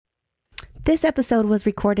This episode was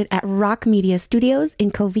recorded at Rock Media Studios in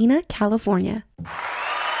Covina, California.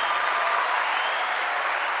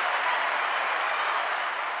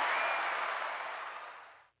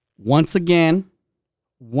 Once again,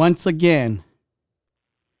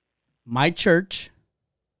 my church,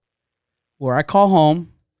 where I call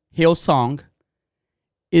home, Hillsong,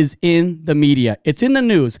 is in the media. It's in the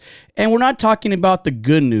news. And we're not talking about the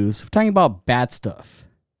good news. We're talking about bad stuff.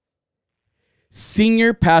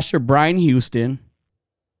 Senior Pastor Brian Houston,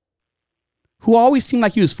 who always seemed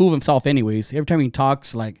like he was full of himself anyways. Every time he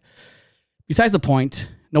talks, like, besides the point,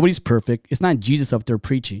 nobody's perfect. It's not Jesus up there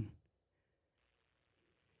preaching.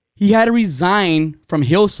 He had to resign from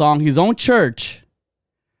Hillsong, his own church,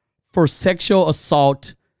 for sexual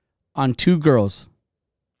assault on 2 girls.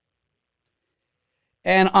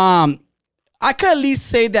 And I could at least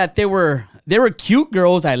say that they were cute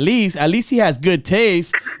girls, at least. At least he has good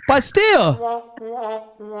taste. But still,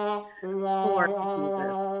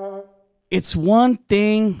 it's one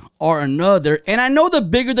thing or another. And I know the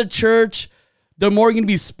bigger the church, the more you're going to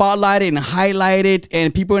be spotlighted and highlighted,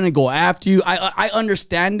 and people are going to go after you. I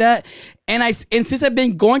understand that. And since I've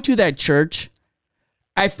been going to that church,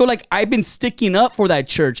 I feel like I've been sticking up for that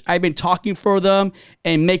church. I've been talking for them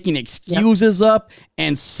and making excuses up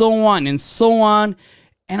and so on and so on.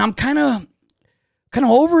 And I'm kind of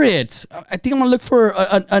over it. I think I'm going to look for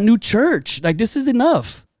a new church. Like, this is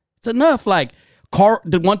enough. It's enough. Like,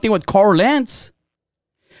 the one thing with Carl Lentz,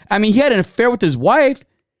 I mean, he had an affair with his wife.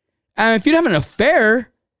 And if you don't have an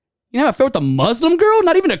affair, you have an affair with a Muslim girl,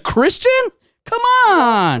 not even a Christian? Come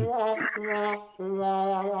on.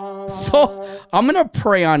 So I'm going to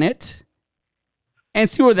pray on it and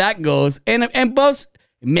see where that goes. And both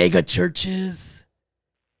mega churches.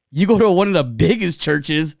 You go to one of the biggest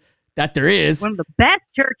churches that there is. One of the best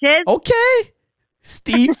churches. Okay.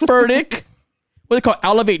 Steve Furtick. What do they call it?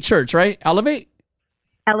 Elevate Church, right? Elevation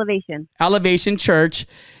Church.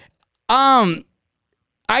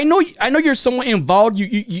 I know you're somewhat involved.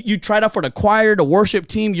 You tried out for the choir, the worship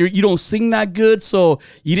team. You don't sing that good, so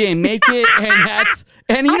you didn't make it.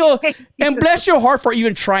 And bless your heart for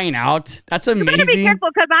even trying out. That's amazing. You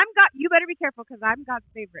better be careful because I'm God's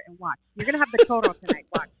favorite. And watch, you're gonna have the Toro tonight.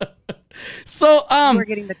 Watch. So we're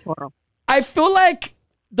getting the Toro. I feel like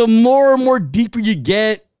the more and more deeper you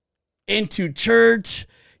get into church,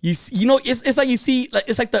 it's like you see, like,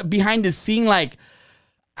 it's like the behind the scene, like,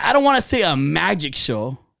 I don't want to say a magic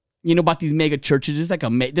show, about these mega churches. It's like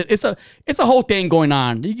it's a whole thing going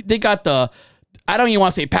on. They got I don't even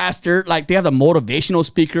want to say pastor, like they have the motivational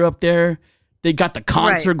speaker up there. They got the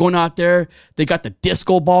concert going out there. They got the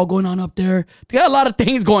disco ball going on up there. They got a lot of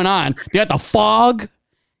things going on. They got the fog.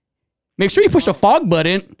 Make sure you push the fog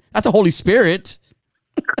button. That's the Holy Spirit.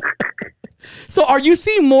 So are you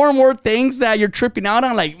seeing more and more things that you're tripping out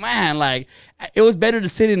on? Like, man, like, it was better to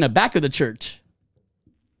sit in the back of the church.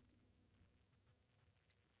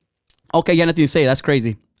 Okay, you had nothing to say. That's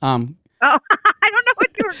crazy. I don't know what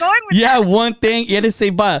you were going with. Yeah, one thing you had to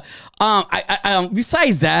say, but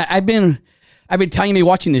besides that, I've been telling you,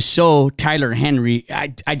 watching this show, Tyler Henry.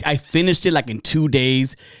 I finished it like in 2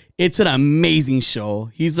 days. It's an amazing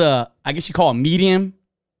show. He's I guess you call a medium.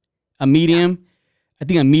 A medium. Yeah. I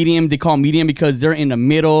think a medium. They call medium because they're in the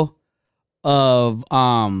middle of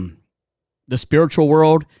the spiritual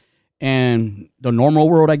world and the normal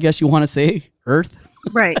world, I guess you want to say, Earth.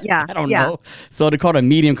 Right, yeah. I don't know. So they call it a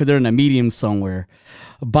medium because they're in a medium somewhere.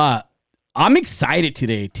 But I'm excited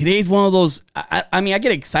today. Today's one of those, I mean, I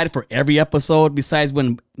get excited for every episode besides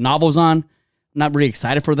when Novel's on. I'm not really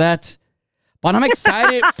excited for that. But I'm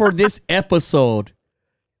excited for this episode.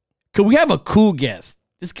 Because we have a cool guest.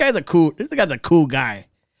 This guy's a cool guy.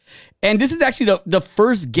 And this is actually the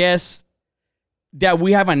first guest that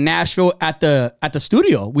we have in Nashville at the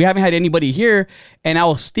studio. We haven't had anybody here. And I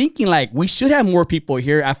was thinking, like, we should have more people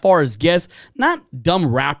here as far as guests, not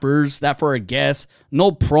dumb rappers that for a guest,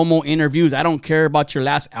 no promo interviews. I don't care about your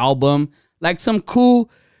last album. Like some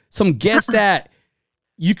guests that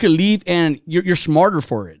you could leave and you're smarter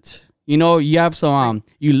for it. You have some,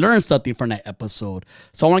 you learn something from that episode.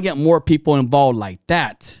 So I want to get more people involved like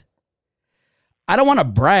that. I don't want to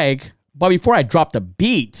brag, but before I drop the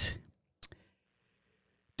beat,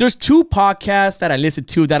 there's 2 podcasts that I listen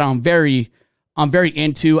to that I'm very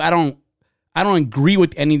into. I don't agree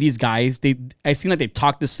with any of these guys. I seem like they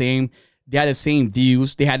talk the same. They had the same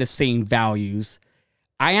views. They had the same values.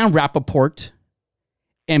 I Am Rappaport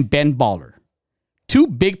and Ben Baller. 2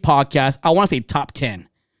 big podcasts. I want to say top 10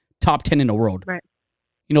 in the world. Right.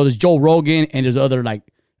 There's Joe Rogan and there's other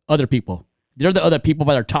people. They're the other people,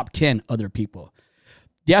 but they're top 10 other people.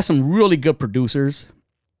 They have some really good producers.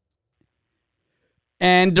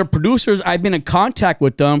 And the producers, I've been in contact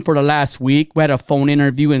with them for the last week. We had a phone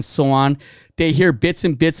interview and so on. They hear bits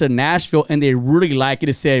and bits of Nashville and they really like it.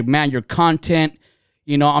 They say, man, your content,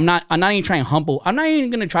 you know, I'm not even trying humble. I'm not even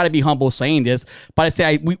going to try to be humble saying this, but I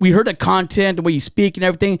say, we heard the content, the way you speak and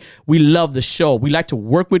everything. We love the show. We like to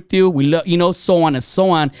work with you. We love, you know, so on and so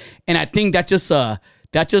on. And I think that's just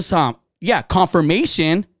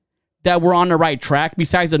confirmation that we're on the right track.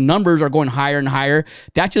 Besides the numbers are going higher and higher.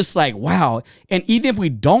 That's just like, wow. And even if we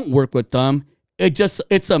don't work with them,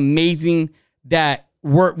 it's amazing that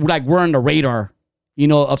we're on the radar, you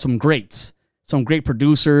know, of some great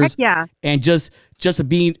producers. Heck yeah. And just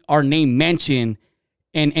being our name mentioned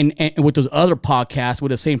and with those other podcasts with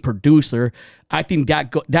the same producer, I think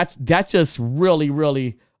that's just really,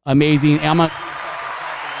 really amazing. And I'm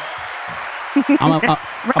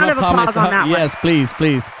Round of applause on that one. Yes,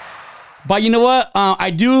 please. But you know what?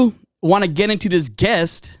 I do want to get into this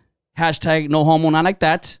guest, hashtag no homo, not like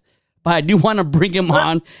that. But I do want to bring him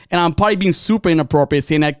on, and I'm probably being super inappropriate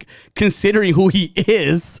saying that considering who he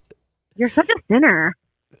is. You're such a sinner.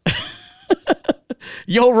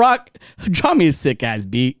 Yo, Rock, drop me a sick ass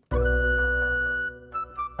beat.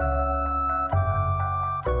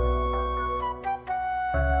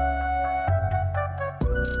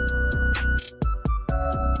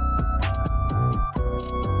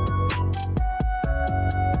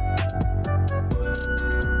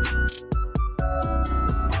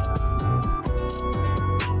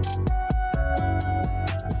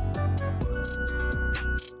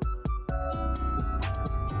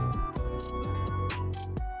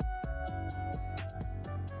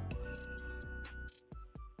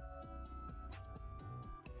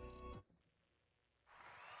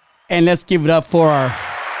 And let's give it up for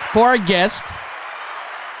our guest.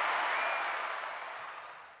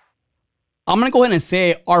 I'm going to go ahead and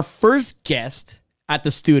say our first guest at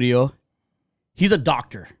the studio, he's a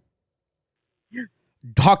doctor.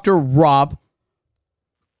 Dr. Rob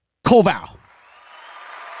Koval.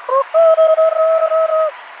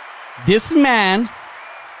 This man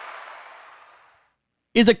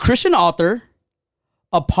is a Christian author,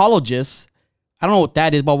 apologist. I don't know what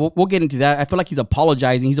that is, but we'll get into that. I feel like he's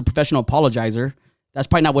apologizing. He's a professional apologizer. That's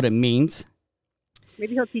probably not what it means.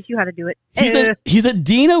 Maybe he'll teach you how to do it. He's a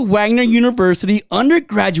dean of Wagner University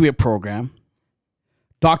undergraduate program.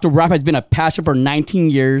 Dr. Rob has been a pastor for 19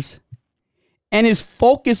 years and is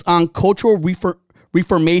focused on cultural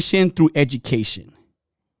reformation through education.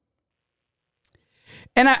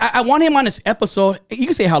 And I want him on this episode. You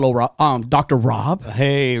can say hello, Rob, Dr. Rob.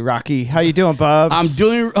 Hey, Rocky. How you doing, Bubs? I'm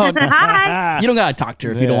doing... Hi. You don't got to talk to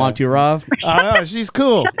her if you don't want to, Rob. No, she's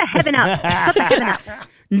cool. Shut the heaven up.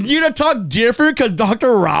 You don't talk different because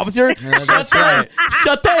Dr. Rob's here? Shut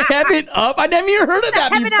the heaven up. I never even heard of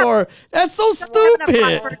that before. That's so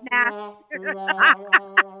stupid.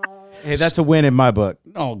 Hey, that's a win in my book.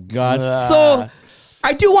 Oh, God. So...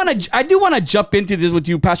 I do want to jump into this with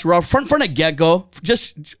you, Pastor Rob, from the get-go,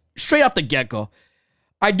 just straight off the get-go.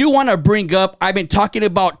 I do want to bring up, I've been talking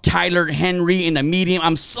about Tyler Henry in the Medium.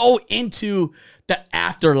 I'm so into the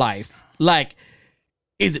afterlife. Like,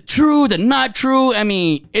 is it true? Is it not true? I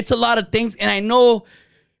mean, it's a lot of things. And I know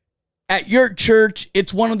at your church,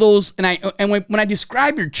 it's one of those, and when I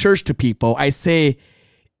describe your church to people, I say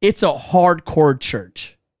it's a hardcore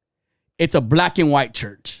church. It's a black and white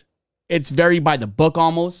church. It's very by the book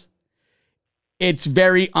almost. It's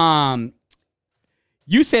very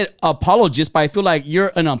you said apologist, but I feel like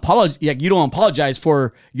you're an apologist. Like you don't apologize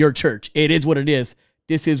for your church. It is what it is.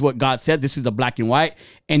 This is what God said. This is the black and white,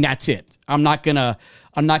 and that's it. I'm not gonna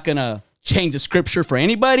change the scripture for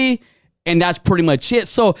anybody, and that's pretty much it.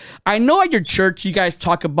 So I know at your church you guys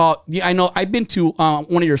talk about. I know I've been to one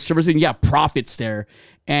of your services, and you have prophets there,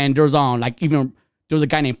 and there's there's a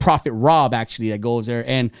guy named Prophet Rob, actually, that goes there.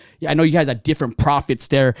 And I know you guys have different prophets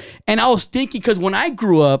there. And I was thinking, because when I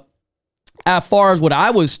grew up, as far as what I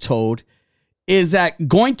was told, is that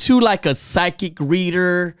going to like a psychic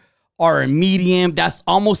reader or a medium, that's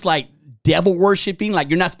almost like devil worshiping. Like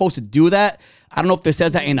you're not supposed to do that. I don't know if it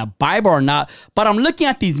says that in the Bible or not. But I'm looking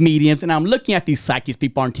at these mediums and I'm looking at these psychics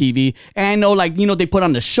people on TV. And I know, like, they put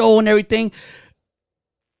on the show and everything.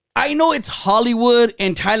 I know it's Hollywood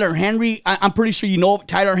and Tyler Henry. I'm pretty sure you know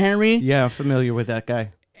Tyler Henry. Yeah, I'm familiar with that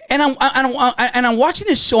guy. And I'm watching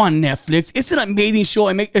this show on Netflix. It's an amazing show.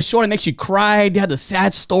 A show that makes you cry. They have the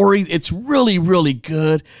sad stories. It's really, really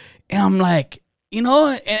good. And I'm like,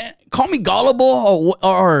 call me gullible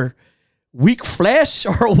or weak flesh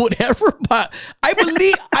or whatever, but I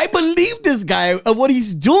believe this guy of what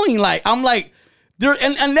he's doing. Like I'm like.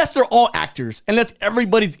 Unless they're all actors, unless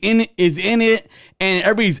everybody's is in it, and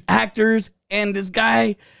everybody's actors, and this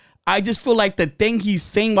guy, I just feel like the thing he's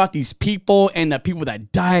saying about these people and the people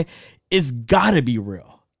that die is gotta be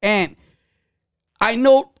real. And I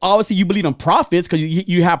know obviously you believe in prophets because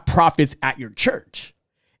you have prophets at your church.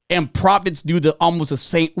 And prophets do almost the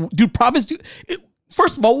same. Do prophets do?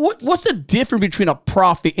 First of all, what's the difference between a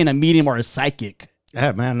prophet and a medium or a psychic?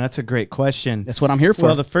 Yeah, man, that's a great question. That's what I'm here for.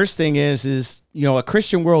 Well, the first thing is a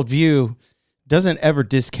Christian worldview doesn't ever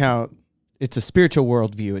discount. It's a spiritual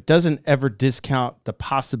worldview. It doesn't ever discount the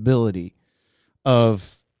possibility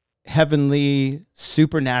of heavenly,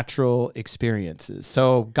 supernatural experiences.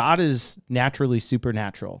 So God is naturally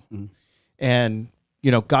supernatural, and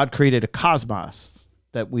God created a cosmos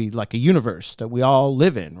like a universe that we all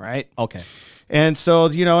live in, right? Okay. And so,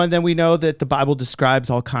 and then we know that the Bible describes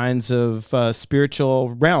all kinds of spiritual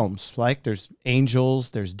realms. Like there's angels,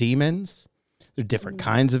 there's demons, there are different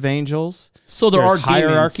kinds of angels. So there There's are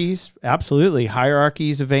hierarchies. demons. Absolutely.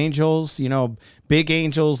 Hierarchies of angels, big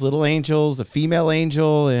angels, little angels, a female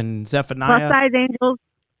angel, and Zephaniah. Plus size angels.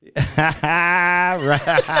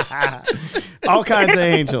 Right. All kinds of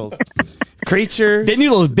angels. Creatures. They need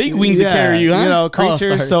those big wings to carry you, huh?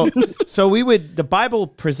 Creatures. Oh, so the Bible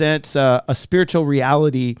presents a spiritual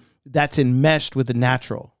reality that's enmeshed with the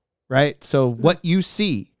natural, right? So what you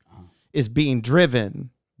see is being driven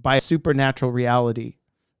by a supernatural reality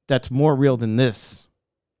that's more real than this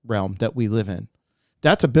realm that we live in.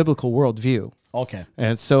 That's a biblical worldview. Okay.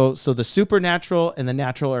 And so the supernatural and the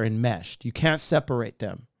natural are enmeshed. You can't separate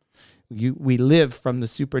them. We live from the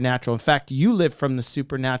supernatural. In fact, you live from the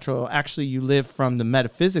supernatural. Actually, you live from the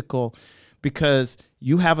metaphysical because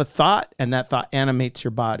you have a thought and that thought animates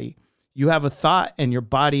your body. You have a thought and your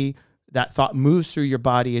body, that thought moves through your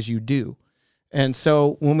body as you do. And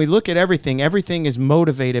so when we look at everything is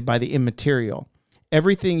motivated by the immaterial.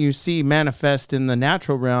 Everything you see manifest in the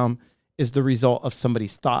natural realm is the result of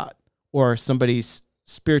somebody's thought or somebody's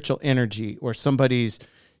spiritual energy or somebody's,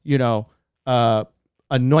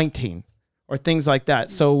 anointing or things like that.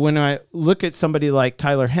 So when I look at somebody like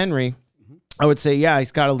Tyler Henry, I would say, yeah,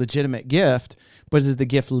 he's got a legitimate gift, but is the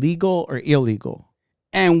gift legal or illegal?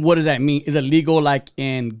 And what does that mean? Is it legal like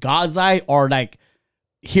in God's eye or like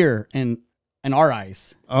here in our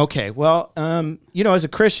eyes? Okay. Well, as a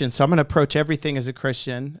Christian, so I'm going to approach everything as a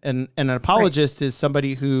Christian, and an apologist is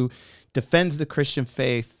somebody who defends the Christian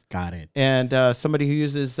faith. Got it. And somebody who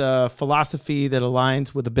uses philosophy that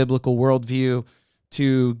aligns with a biblical worldview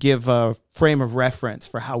to give a frame of reference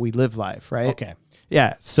for how we live life, right? Okay.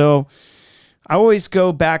 Yeah. So I always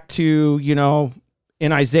go back to,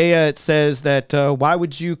 in Isaiah, it says that why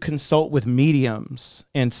would you consult with mediums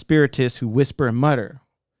and spiritists who whisper and mutter?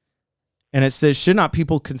 And it says, should not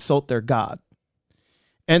people consult their God?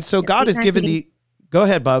 And so God has given go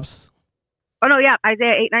ahead, Bubs. Oh, no, yeah,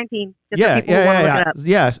 Isaiah 8:19.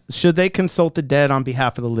 Yeah. Should they consult the dead on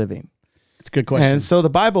behalf of the living? It's a good question. And so the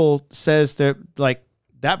Bible says that, like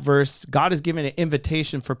that verse, God is giving an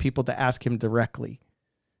invitation for people to ask him directly.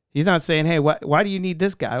 He's not saying, hey, why do you need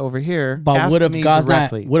this guy over here? But ask what if me God's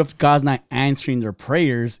directly. what if God's not answering their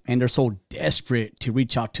prayers and they're so desperate to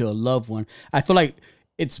reach out to a loved one? I feel like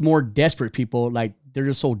it's more desperate people, like they're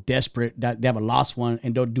just so desperate that they have a lost one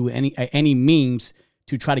and don't do any means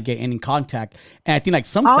to try to get any contact. And I think like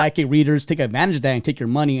some psychic readers take advantage of that and take your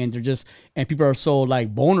money, and people are so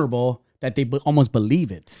like vulnerable that they almost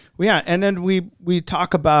believe it. Well, yeah, and then we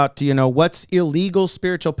talk about, what's illegal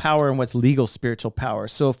spiritual power and what's legal spiritual power.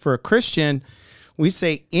 So for a Christian, we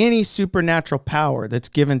say any supernatural power that's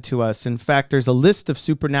given to us. In fact, there's a list of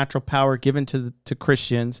supernatural power given to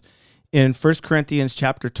Christians in 1 Corinthians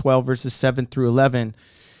chapter 12, verses 7 through 11,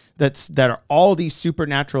 that are all these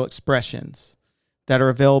supernatural expressions that are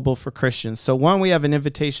available for Christians. So one, we have an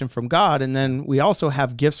invitation from God, and then we also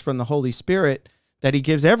have gifts from the Holy Spirit that he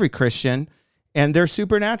gives every Christian, and they're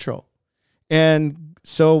supernatural. And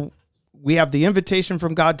so we have the invitation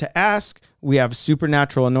from God to ask. We have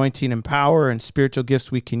supernatural anointing and power and spiritual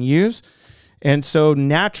gifts we can use. And so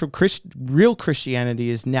real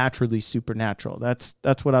Christianity is naturally supernatural. That's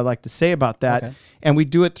what I like to say about that. Okay. And we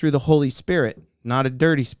do it through the Holy Spirit, not a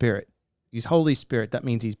dirty spirit. He's Holy Spirit. That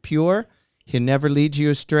means he's pure. He'll never lead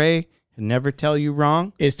you astray. He'll never tell you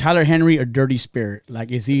wrong. Is Tyler Henry a dirty spirit?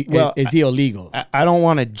 Like, is he illegal? I don't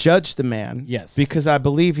want to judge the man. Yes. Because I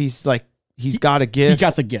believe he's got a gift. He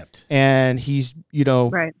got a gift. And he's,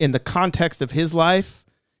 Right. in the context of his life,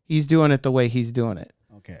 he's doing it the way he's doing it.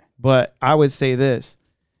 Okay. But I would say this,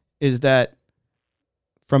 is that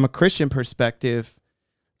from a Christian perspective,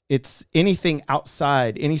 it's anything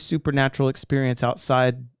outside, any supernatural experience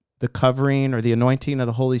outside the covering or the anointing of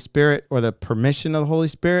the Holy Spirit or the permission of the Holy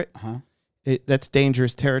Spirit, that's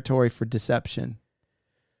dangerous territory for deception.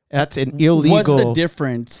 That's an illegal What's the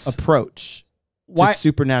difference? approach Why to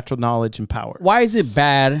supernatural knowledge and power. why is it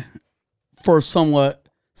bad for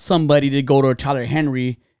somebody to go to Tyler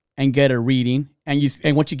Henry and get a reading? And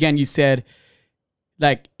once again, you said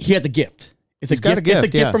like he had the gift. It's He's a got gift. a It's a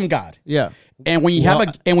gift, gift yeah. from God. Yeah. And when you have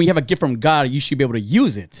a gift from God, you should be able to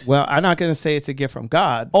use it. Well, I'm not going to say it's a gift from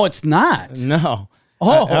God. Oh, it's not. No.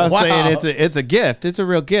 Oh, I was wow. saying it's a gift. It's a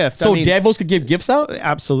real gift. So I mean, devils could give gifts out?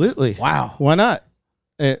 absolutely. Wow. Why not?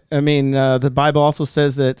 The Bible also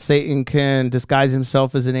says that Satan can disguise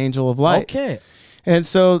himself as an angel of light. Okay. And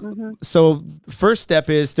so first step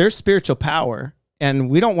is there's spiritual power, and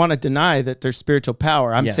we don't want to deny that there's spiritual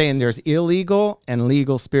power. I'm Yes. saying there's illegal and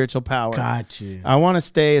legal spiritual power. Got you. I want to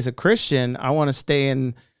stay as a Christian. I want to stay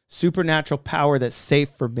in supernatural power that's safe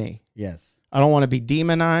for me. Yes. I don't want to be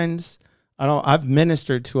demonized. I've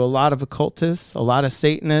ministered to a lot of occultists, a lot of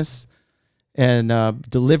Satanists, and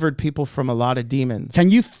delivered people from a lot of demons. Can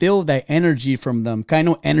you feel that energy from them? 'Cause I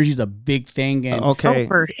know energy is a big thing. And Okay. Oh,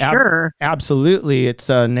 for sure. Absolutely. It's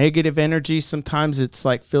negative energy. Sometimes it's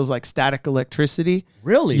like feels like static electricity.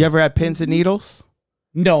 really? You ever had pins and needles?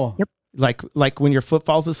 No. Yep. Like when your foot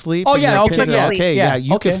falls asleep? Oh, and yeah, your okay, pins are- yeah. okay, Yeah, yeah.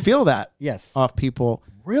 You okay. can feel that Yes. off people.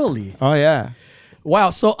 Really? Oh yeah. Wow.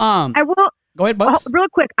 So I will. go ahead, Bubs. Real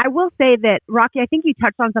quick, I will say that, Rocky, I think you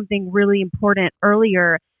touched on something really important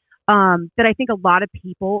earlier that I think a lot of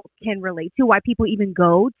people can relate to, why people even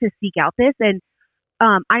go to seek out this. And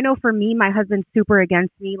I know for me, my husband's super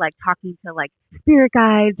against me, like talking to like spirit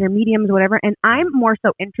guides or mediums or whatever. And I'm more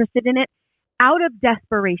so interested in it out of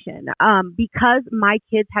desperation. Because my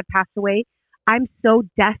kids had passed away, I'm so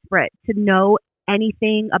desperate to know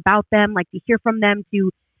anything about them, like to hear from them,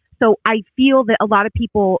 so I feel that a lot of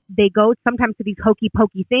people, they go sometimes to these hokey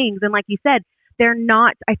pokey things. And like you said, they're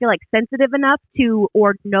not, I feel like, sensitive enough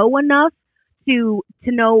or know enough to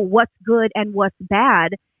know what's good and what's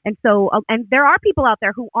bad. And so, and there are people out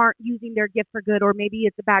there who aren't using their gift for good, or maybe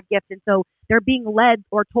it's a bad gift. And so they're being led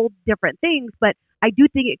or told different things. But I do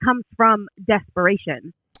think it comes from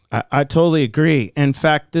desperation. I totally agree. In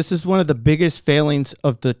fact, this is one of the biggest failings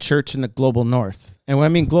of the church in the global north. And when I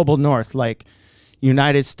mean global north, like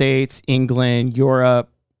United States, England, Europe,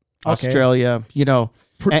 Okay. Australia,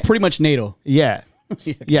 Pretty much NATO. yeah.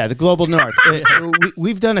 Yeah, the global north.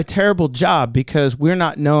 We've done a terrible job because we're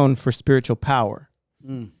not known for spiritual power.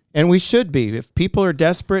 And we should be. If people are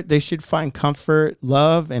desperate, they should find comfort,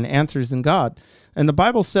 love, and answers in God. And the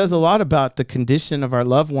Bible says a lot about the condition of our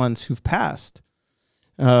loved ones who've passed.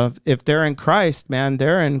 If they're in Christ, man,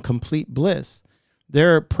 they're in complete bliss.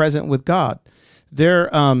 They're present with God.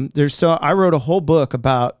 I wrote a whole book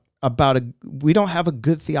about we don't have a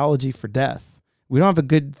good theology for death. We don't have a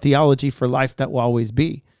good theology for life that will always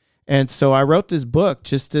be. And so I wrote this book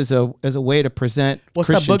just as a way to present What's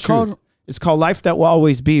that Christian book truth. called? It's called Life That Will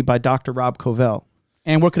Always Be by Dr. Rob Covell.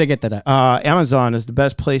 And where could I get that at? Amazon is the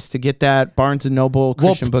best place to get that. Barnes & Noble,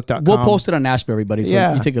 ChristianBook.com. We'll post it on Nashville, everybody. So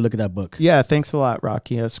Yeah. you take a look at that book. Yeah, thanks a lot,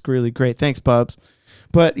 Rocky. That's really great. Thanks, Bubs.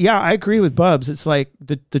 But yeah, I agree with Bubs. It's like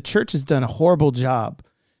the church has done a horrible job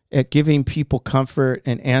at giving people comfort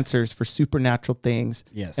and answers for supernatural things.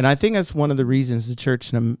 Yes. And I think that's one of the reasons the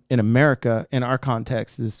church in America, in our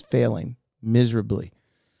context, is failing miserably.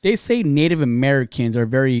 They say Native Americans are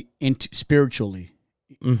very into spiritually.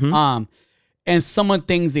 Mhm. And some of the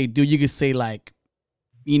things they do, you could say like,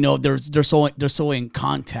 they're so in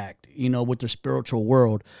contact, with their spiritual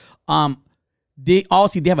world. They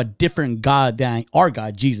have a different God than our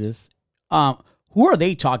God, Jesus. Who are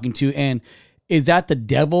they talking to? And is that the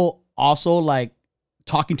devil also like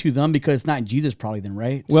talking to them, because it's not Jesus probably then,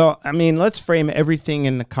 right? Well, I mean, let's frame everything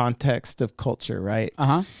in the context of culture, right?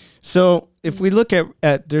 Uh-huh. So if we look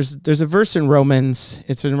at there's a verse in Romans.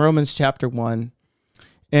 It's in Romans chapter 1.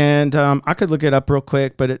 And I could look it up real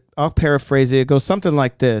quick, but I'll paraphrase it. It goes something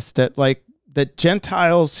like this, that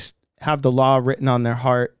Gentiles have the law written on their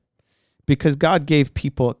heart because God gave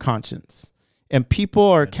people a conscience, and people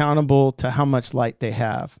are accountable to how much light they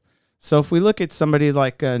have. So if we look at somebody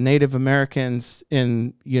like Native Americans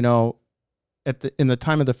in the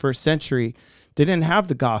time of the first century, they didn't have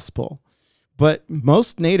the gospel, but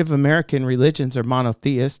most Native American religions are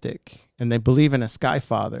monotheistic, and they believe in a sky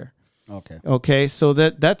father. Okay. So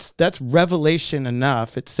that's revelation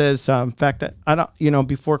enough. It says, in fact, that I don't,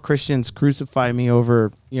 before Christians crucify me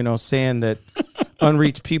over, saying that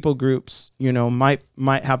unreached people groups, might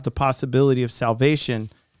have the possibility of salvation.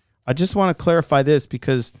 I just want to clarify this,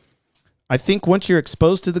 because I think once you're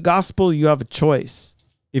exposed to the gospel, you have a choice.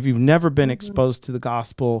 If you've never been exposed to the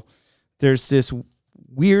gospel, there's this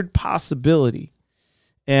weird possibility.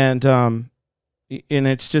 And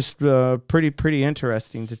it's just pretty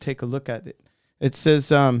interesting to take a look at it. It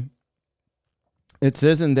says in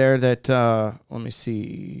there that let me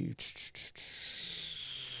see.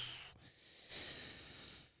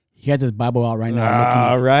 He has his Bible out right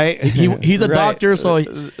now. Right. He's a Right. doctor, so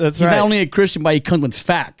That's he's right. not only a Christian, but he comes with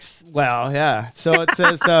facts. Well, yeah. So it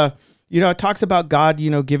says, it talks about God,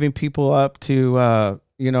 giving people up to,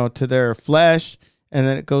 to their flesh. And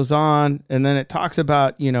then it goes on. And then it talks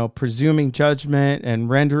about, presuming judgment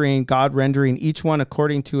and God rendering each one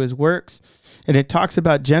according to his works. And it talks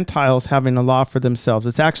about Gentiles having a law for themselves.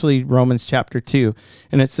 It's actually Romans chapter 2.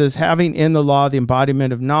 And it says, having in the law the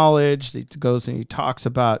embodiment of knowledge. It goes and he talks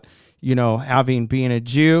about, being a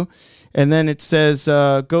Jew. And then it says,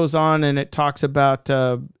 goes on and it talks about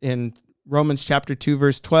in Romans chapter 2,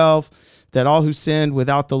 verse 12, that all who sinned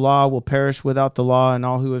without the law will perish without the law, and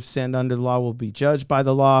all who have sinned under the law will be judged by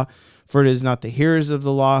the law. For it is not the hearers of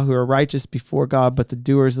the law who are righteous before God, but the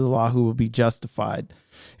doers of the law who will be justified.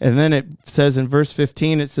 And then it says in verse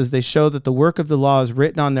 15, it says, they show that the work of the law is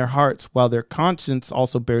written on their hearts, while their conscience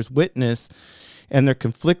also bears witness, and their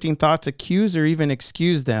conflicting thoughts accuse or even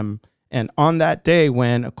excuse them. And on that day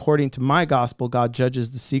when, according to my gospel, God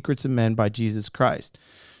judges the secrets of men by Jesus Christ.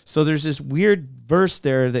 So there's this weird verse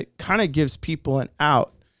there that kind of gives people an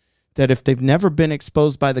out, that if they've never been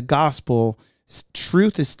exposed by the gospel,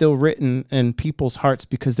 truth is still written in people's hearts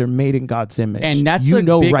because they're made in God's image. And that's a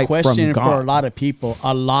big right question from for God. a lot of people.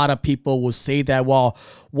 A lot of people will say that, well,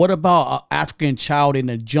 what about an African child in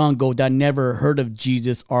the jungle that never heard of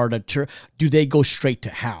Jesus or the church? Do they go straight to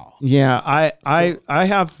hell? Yeah, I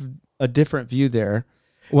have a different view there.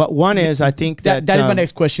 Well, one is I think that is my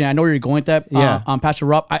next question. I know where you're going with that. Yeah. Pastor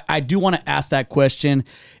Rob, I do want to ask that question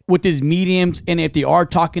with these mediums, and if they are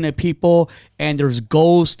talking to people and there's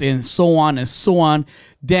ghosts and so on,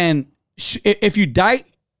 then if you die,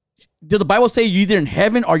 did the Bible say you're either in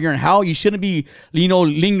heaven or you're in hell? You shouldn't be,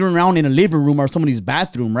 lingering around in a living room or somebody's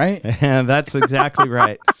bathroom, right? Yeah, that's exactly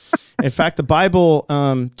right. In fact, the Bible,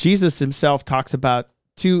 Jesus himself talks about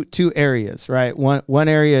two areas, right? One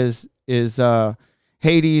area is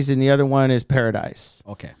Hades, and the other one is paradise.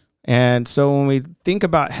 Okay. And so when we think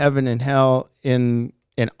about heaven and hell in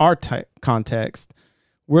our context,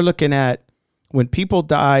 we're looking at when people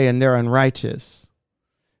die and they're unrighteous,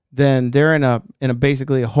 then they're in a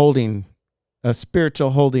basically a spiritual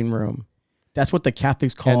holding room. That's what the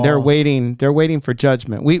Catholics call. And they're waiting for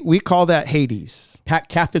judgment. We call that Hades.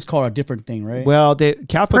 Catholics call it a different thing, right? Well,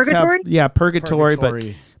 Catholics Purgatory? have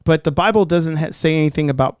purgatory. But the Bible doesn't say anything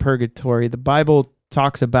about purgatory. The Bible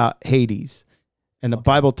talks about Hades, and the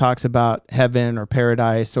Bible talks about heaven or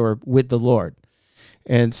paradise or with the Lord.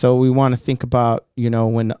 And so we want to think about,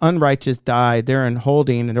 when the unrighteous die, they're in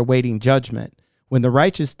holding and they're waiting judgment. When the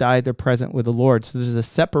righteous die, they're present with the Lord. So there's a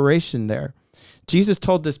separation there. Jesus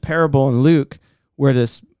told this parable in Luke where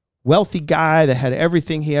this wealthy guy that had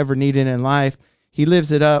everything he ever needed in life, he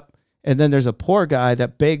lives it up. And then there's a poor guy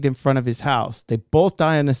that begged in front of his house. They both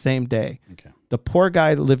die on the same day. Okay. The poor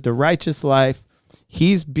guy lived a righteous life.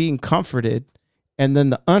 He's being comforted. And then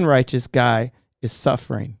the unrighteous guy is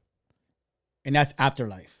suffering. And that's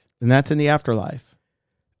afterlife. And that's in the afterlife.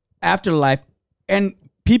 Afterlife. And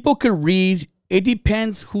people could read, it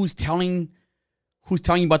depends who's telling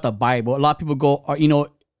you about the Bible. A lot of people go,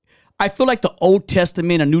 I feel like the Old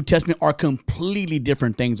Testament and New Testament are completely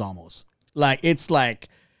different things almost. It's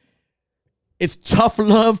tough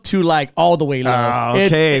love to all the way love.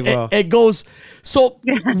 Okay, it goes. So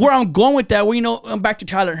where I'm going with that, I'm back to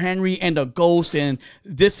Tyler Henry and the ghost and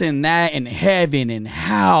this and that and heaven and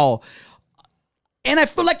how. And I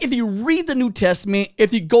feel like if you read the New Testament,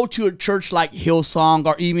 if you go to a church like Hillsong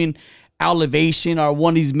or even Elevation or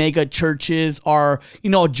one of these mega churches or,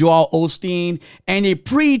 Joel Osteen, and they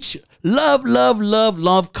preach love, love, love,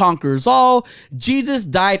 love conquers all. Jesus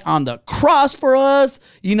died on the cross for us.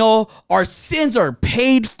 Our sins are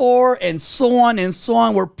paid for and so on and so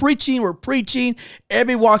on. We're preaching.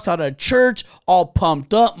 Everybody walks out of church all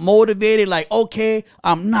pumped up, motivated, okay,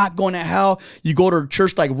 I'm not going to hell. You go to a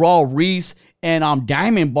church like Raw Reese and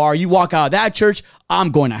Diamond Bar, you walk out of that church,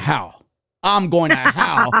 I'm going to hell. I'm going to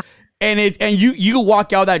hell. And you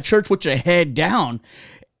walk out of that church with your head down.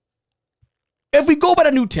 If we go by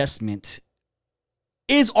the New Testament,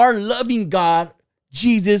 is our loving God,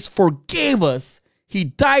 Jesus, forgave us. He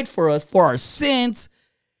died for us, for our sins.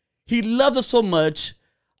 He loves us so much.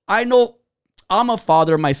 I know I'm a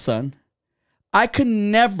father of my son. I could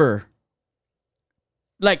never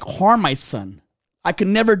harm my son. I could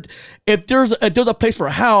never, if there's a place for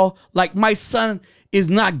hell, my son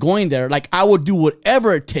is not going there. I will do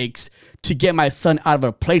whatever it takes to get my son out of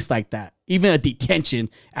a place like that, even a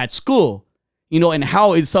detention at school. You know, and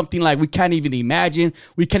hell is something like we can't even imagine.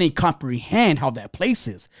 We can't even comprehend how that place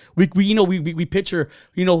is. We picture,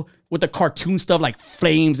 you know, with the cartoon stuff like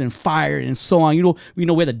flames and fire and so on. You know, we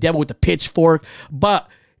have the devil with the pitchfork. But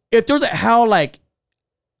if there's a hell, like,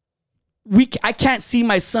 I can't see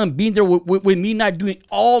my son being there with me not doing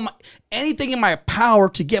anything in my power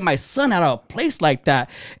to get my son out of a place like that.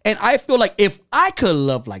 And I feel like if I could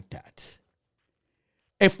love like that,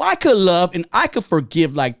 if I could love and I could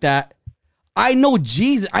forgive like that, I know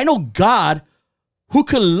Jesus, I know God who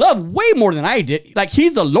could love way more than I did. Like,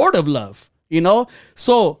 he's the Lord of love, you know?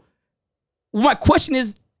 So my question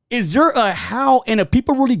is there a how, and if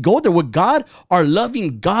people really go there with God, our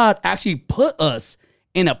loving God actually put us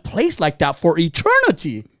in a place like that for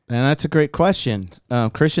eternity? And that's a great question.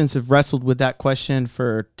 Christians have wrestled with that question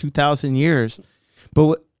for 2,000 years.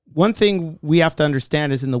 But one thing we have to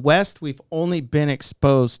understand is in the West, we've only been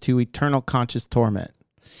exposed to eternal conscious torment.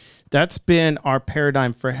 That's been our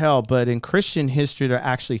paradigm for hell. But in Christian history, there are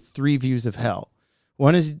actually 3 views of hell.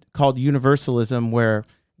 One is called universalism, where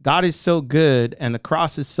God is so good and the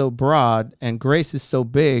cross is so broad and grace is so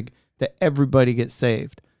big that everybody gets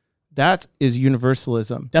saved. That is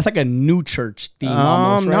universalism. That's like a new church theme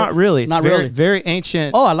almost, right? Not really. It's not very, really. Very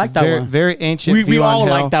ancient. Oh, I like that one. Very ancient. We all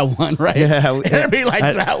like that one, right? Yeah. Everybody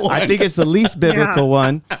likes that one. I think it's the least biblical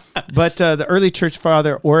one. But the early church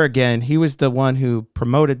father, Origen, he was the one who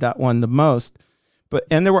promoted that one the most.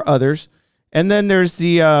 And there were others. And then there's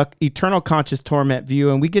the eternal conscious torment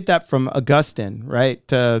view. And we get that from Augustine, right?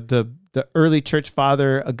 The early church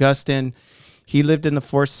father, Augustine. He lived in the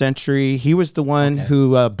 4th century. He was the one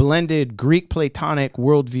who blended Greek Platonic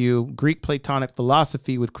worldview, Greek Platonic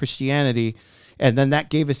philosophy with Christianity, and then that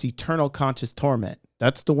gave us eternal conscious torment.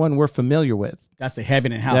 That's the one we're familiar with. That's the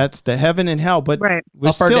heaven and hell. That's the heaven and hell, but Right. we're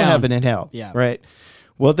Up or still down. heaven and hell. Yeah. Right.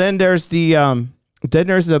 Well, then there's the an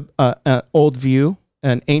old view,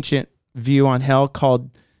 an ancient view on hell called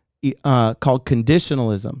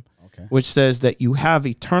conditionalism, which says that you have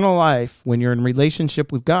eternal life when you're in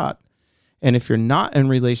relationship with God. And if you're not in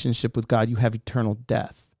relationship with God, you have eternal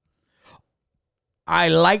death. I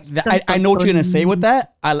like that. I know what you're going to say with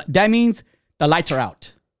that. That means the lights are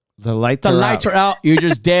out. The lights are out. You're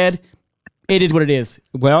just dead. It is what it is.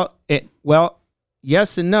 Well,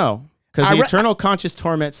 yes and no. Because eternal conscious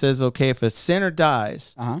torment says, okay, if a sinner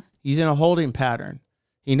dies, he's in a holding pattern.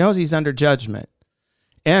 He knows he's under judgment.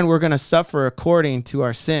 And we're going to suffer according to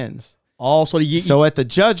our sins. Oh, so at the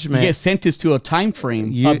judgment, you get sentenced to a time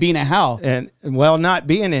frame of being in hell, and not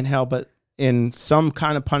being in hell, but in some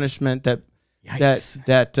kind of punishment that fits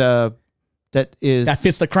the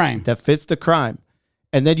crime. That fits the crime,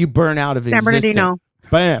 and then you burn out of existence. San Bernardino.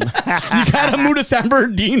 Bam! You gotta move to San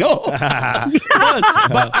Bernardino. but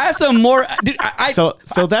I have some more.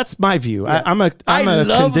 So that's my view. Yeah. I'm a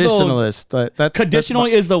conditionalist. Conditional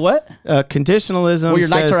is the what? Conditionalism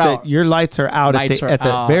says that your lights are out at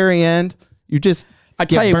the very end. You just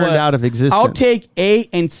get burned out of existence. I'll take A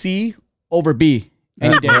and C over B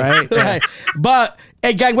any day. Right? But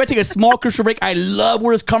hey, guys, we're gonna take a small commercial break. I love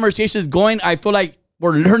where this conversation is going. I feel like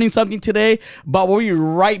we're learning something today, but we'll be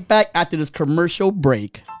right back after this commercial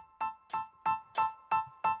break.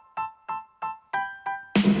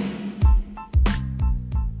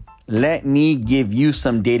 Let me give you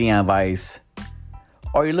some dating advice.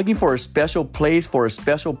 Are you looking for a special place for a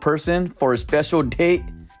special person for a special date?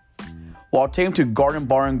 Well, take them to Garden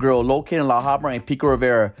Bar and Grill, located in La Habra and Pico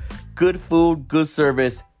Rivera. Good food, good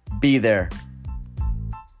service. Be there.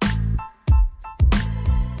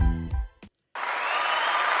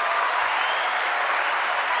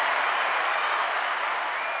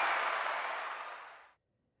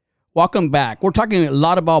 Welcome back. We're talking a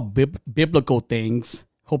lot about biblical things.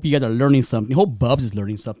 Hope you guys are learning something. Hope Bubs is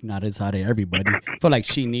learning something out of everybody. I feel like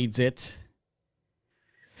she needs it.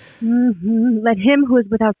 Mm-hmm. Let him who is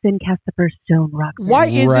without sin cast the first stone. Rock. Why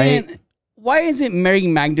isn't Mary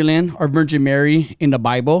Magdalene or Virgin Mary in the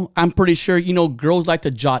Bible? I'm pretty sure, girls like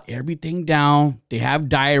to jot everything down. They have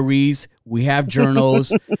diaries. We have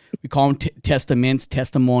journals. We call them testaments,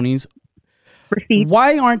 testimonies. Receipts.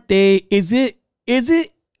 Why aren't they? Is it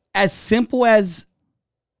as simple as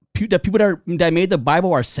the people that made the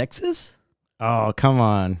Bible are sexist? Oh, come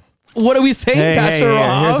on. What are we saying, Pastor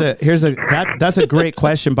Rob? That's a great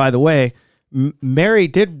question, by the way.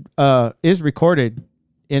 Mary is recorded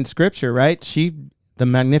in Scripture, right? The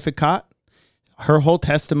Magnificat, her whole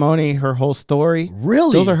testimony, her whole story.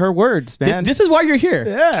 Really? Those are her words, man. This is why you're here.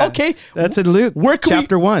 Yeah. Okay. That's in Luke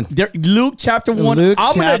chapter 1. Luke chapter 1.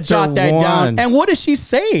 I'm going to jot that down. And what does she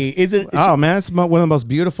say? Man, it's one of the most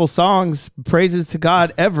beautiful songs, praises to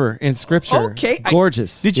God ever in Scripture. Okay. It's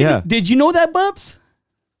gorgeous. Did you know that, Bubs?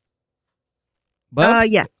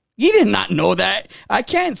 Bubs? Yes. You did not know that. I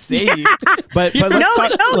can't say it. But let's No, talk,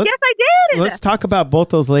 yes, I did. let's talk about both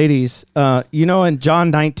those ladies. In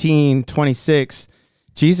John 19:26,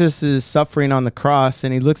 Jesus is suffering on the cross,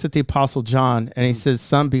 and he looks at the Apostle John, and he says,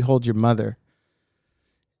 "Son, behold your mother,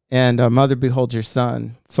 and mother, behold your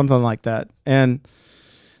son," something like that. And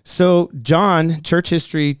so John, church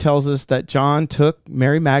history tells us that John took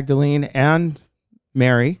Mary Magdalene and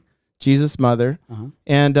Mary, Jesus' mother,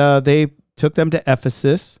 and they took them to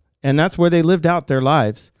Ephesus, and that's where they lived out their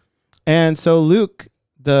lives. And so Luke,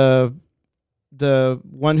 the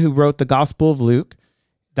one who wrote the Gospel of Luke,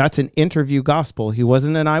 that's an interview gospel. He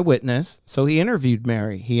wasn't an eyewitness, so he interviewed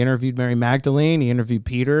Mary. He interviewed Mary Magdalene. He interviewed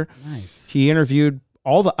Peter. Nice. He interviewed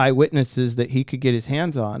all the eyewitnesses that he could get his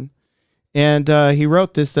hands on. And he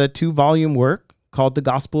wrote this 2-volume work called the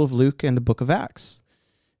Gospel of Luke and the Book of Acts.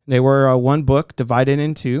 They were one book divided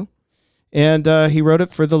in two. And he wrote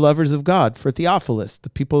it for the lovers of God, for Theophilus, the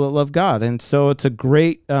people that love God. And so it's a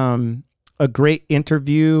great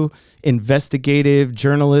interview, investigative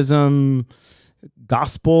journalism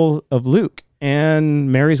Gospel of Luke. And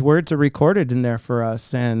Mary's words are recorded in there for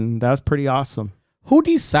us. And that's pretty awesome. Who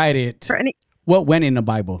decided what went in the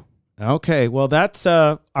Bible? Okay, well, that's,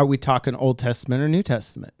 are we talking Old Testament or New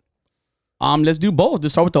Testament? Let's do both.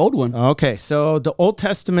 Let's start with the old one. Okay, so the Old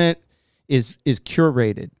Testament is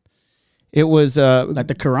curated. It was Like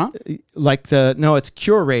the Quran? it's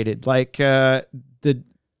curated. Like the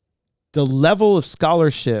level of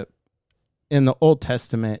scholarship in the Old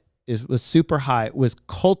Testament was super high. It was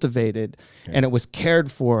cultivated and it was cared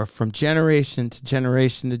for from generation to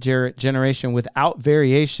generation to generation without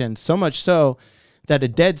variation. So much so that a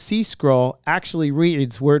Dead Sea Scroll actually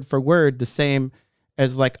reads word for word the same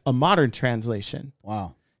as like a modern translation.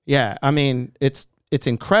 Wow. Yeah, I mean, it's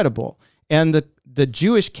incredible. And the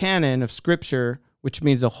Jewish canon of Scripture, which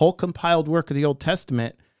means the whole compiled work of the Old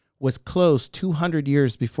Testament, was closed 200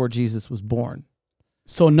 years before Jesus was born.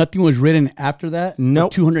 So nothing was written after that?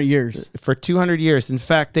 Nope. 200 years. For 200 years. In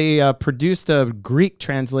fact, they produced a Greek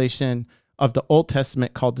translation of the Old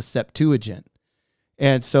Testament called the Septuagint.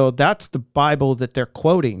 And so that's the Bible that they're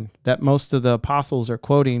quoting, that most of the apostles are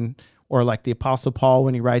quoting, or like the Apostle Paul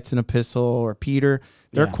when he writes an epistle, or Peter,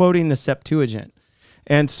 they're quoting the Septuagint.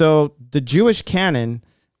 And so the Jewish canon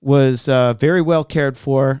was very well cared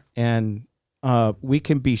for, and we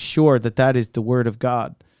can be sure that that is the Word of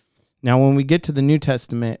God. Now, when we get to the New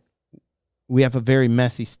Testament, we have a very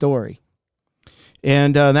messy story.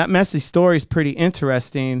 And that messy story is pretty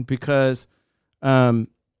interesting because, the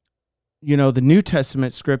New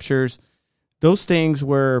Testament scriptures, those things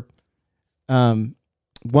were, one,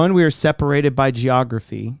 we were separated by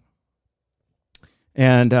geography.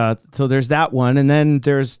 And so there's that one. And then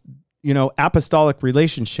there's, apostolic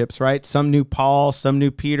relationships, right? Some knew Paul, some knew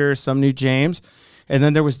Peter, some knew James. And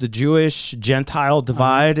then there was the Jewish-Gentile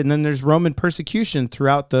divide. And then there's Roman persecution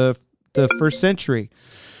throughout the first century.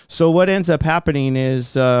 So what ends up happening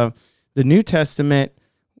is the New Testament,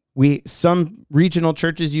 some regional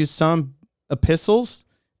churches use some epistles,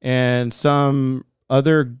 and some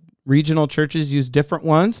other regional churches use different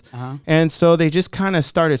ones. And so they just kind of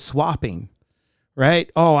started swapping.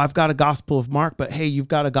 Right? Oh, I've got a Gospel of Mark, but hey, you've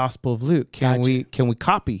got a Gospel of Luke. Can we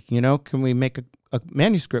copy? Can we make a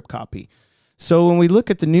manuscript copy? So when we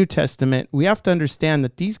look at the New Testament, we have to understand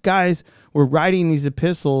that these guys were writing these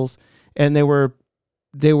epistles, and they were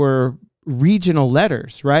regional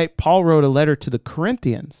letters, right? Paul wrote a letter to the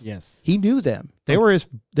Corinthians. Yes. He knew them. They were his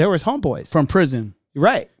homeboys. From prison.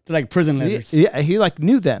 Right. They're like prison letters. He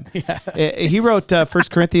knew them. Yeah. He wrote 1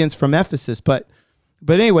 Corinthians from Ephesus, but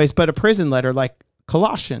a prison letter like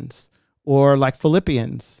Colossians or like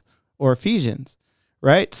Philippians or Ephesians,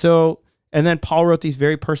 right? So, and then Paul wrote these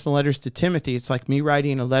very personal letters to Timothy. It's like me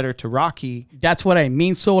writing a letter to Rocky. That's what I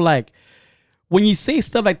mean. So like when you say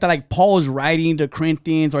stuff like that, like Paul is writing to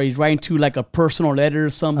Corinthians, or he's writing to like a personal letter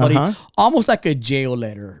to somebody, almost like a jail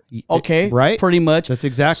letter. Okay. Right. Pretty much. That's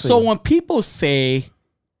exactly. So when people say,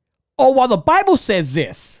 oh, well, the Bible says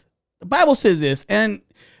this, and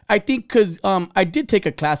I think because I did take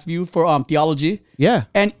a class view for theology. Yeah.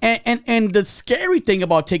 And the scary thing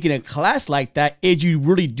about taking a class like that is you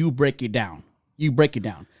really do break it down. You break it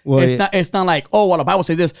down. Well, it's not like, oh, well, the Bible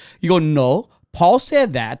says this. You go, no, Paul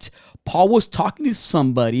said that. Paul was talking to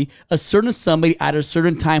somebody at a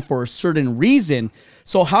certain time for a certain reason.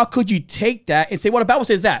 So how could you take that and say, well, the Bible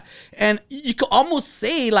says that? And you could almost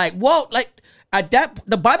say like, well, like, at that,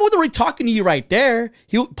 the Bible was already talking to you right there.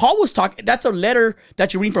 Paul was talking. That's a letter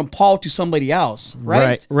that you're reading from Paul to somebody else,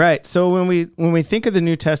 right? Right. So when we think of the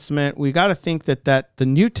New Testament, we got to think that the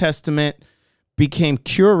New Testament became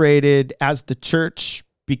curated as the church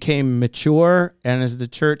became mature and as the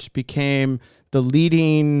church became the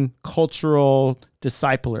leading cultural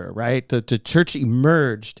discipler, right? The church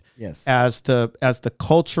emerged Yes. as the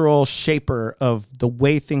cultural shaper of the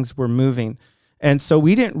way things were moving. And so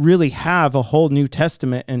we didn't really have a whole New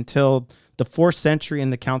Testament until the 4th century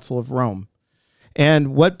in the Council of Rome.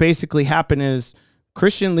 And what basically happened is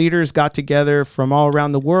Christian leaders got together from all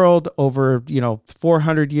around the world over,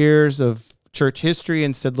 400 years of church history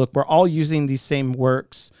and said, look, we're all using these same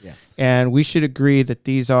works. Yes. And we should agree that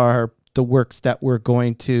these are the works that we're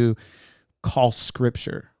going to call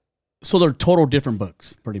scripture. So they're total different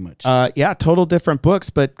books, pretty much. Yeah, total different books,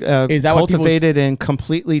 but Is that what people cultivated in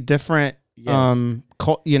completely different, Yes.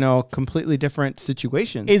 completely different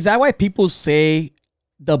situations. Is that why people say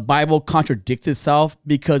the Bible contradicts itself?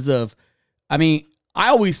 Because of, I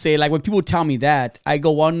always say, like, when people tell me that, I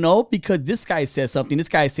go, well, no, because this guy says something, this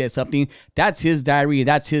guy says something. That's his diary.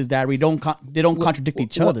 That's his diary. They don't contradict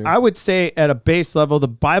each other. I would say at a base level, the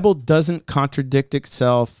Bible doesn't contradict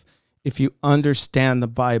itself if you understand the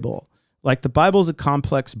Bible. Like, the Bible is a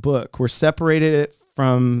complex book. We're separated it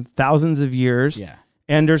from thousands of years. Yeah.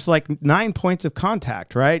 And there's like 9 points of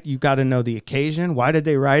contact, right? You got to know the occasion. Why did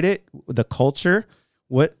they write it? The culture.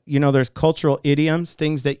 There's cultural idioms,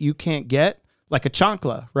 things that you can't get, like a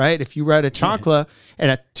chancla, right? If you write a chancla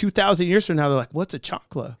and 2,000 years from now, they're like, what's a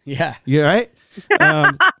chancla? Yeah. You right?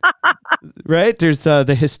 Right? There's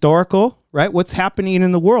the historical, right? What's happening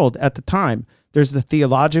in the world at the time. There's the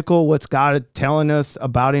theological, what's God telling us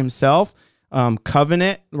about himself.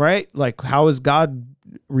 Covenant, right? Like, how is God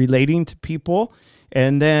relating to people?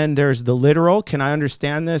 And then there's the literal. Can I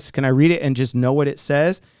understand this? Can I read it and just know what it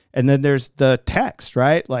says? And then there's the text,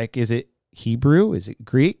 right? Like, is it Hebrew? Is it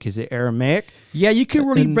Greek? Is it Aramaic? Yeah, you can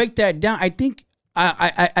really break that down. I think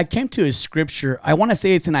I came to a scripture. I want to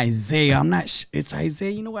say it's in Isaiah. I'm not it's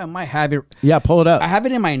Isaiah. You know what? I might have it. Yeah, pull it up. I have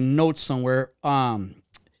it in my notes somewhere. Real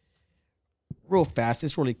fast.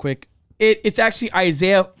 It's really quick. It's actually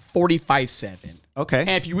Isaiah 45:7. Okay.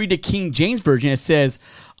 And if you read the King James Version, it says,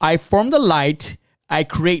 I form the light, I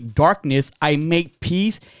create darkness, I make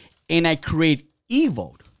peace, and I create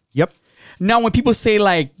evil. Yep. Now, when people say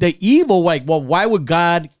like the evil, like, well, why would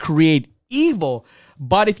God create evil?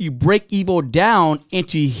 But if you break evil down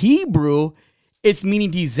into Hebrew, it's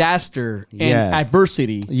meaning disaster and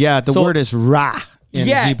adversity. Yeah, the word is ra in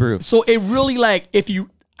Hebrew. So it really, like,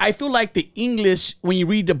 I feel like the English, when you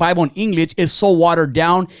read the Bible in English, is so watered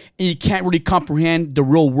down and you can't really comprehend the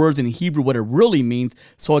real words in Hebrew, what it really means.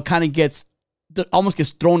 So it kind of almost gets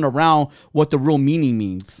thrown around what the real meaning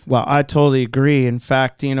means. Well, I totally agree. In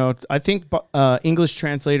fact, I think English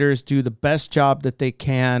translators do the best job that they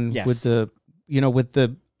can with the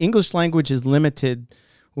English language is limited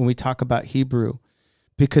when we talk about Hebrew.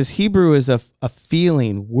 Because Hebrew is a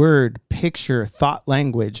feeling, word, picture, thought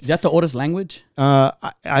language. Is that the oldest language?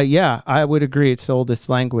 I would agree. It's the oldest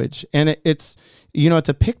language, and it's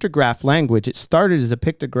a pictograph language. It started as a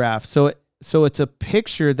pictograph, so it's a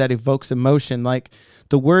picture that evokes emotion. Like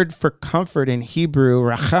the word for comfort in Hebrew,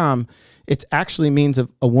 racham, it actually means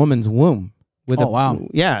a woman's womb. Wow.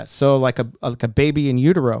 Yeah, so like a baby in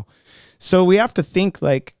utero. So we have to think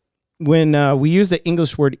like. When we use the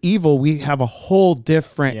English word evil, we have a whole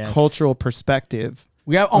different cultural perspective.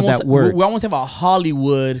 We almost have a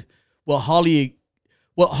Hollywood. What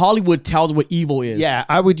Hollywood tells what evil is. Yeah,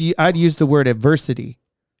 I'd use the word adversity.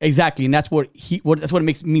 Exactly, and that's what it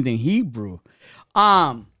makes mean in Hebrew.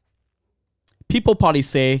 People probably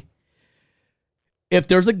say, if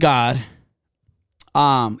there's a God,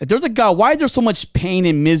 why is there so much pain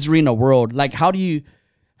and misery in the world? Like, how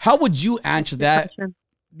would you answer that?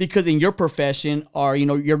 Because in your profession or,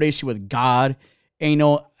 your relationship with God, and,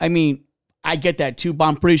 I get that too, but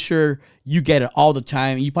I'm pretty sure you get it all the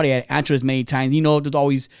time. You probably had answers many times. There's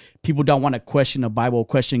always people don't want to question the Bible,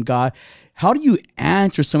 question God. How do you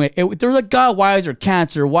answer somebody? If there's a God, why is there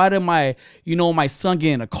cancer? Why did my son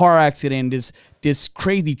get in a car accident, this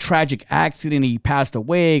crazy tragic accident, he passed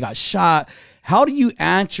away, got shot? How do you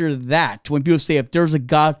answer that when people say, if there's a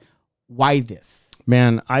God, why this?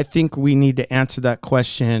 Man, I think we need to answer that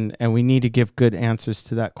question, and we need to give good answers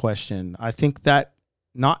to that question. I think that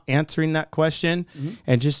not answering that question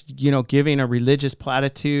and just, giving a religious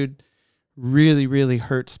platitude really, really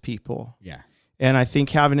hurts people. Yeah. And I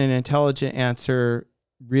think having an intelligent answer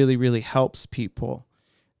really, really helps people.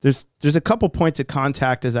 There's a couple points of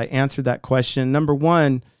contact as I answer that question. Number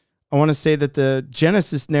one, I want to say that the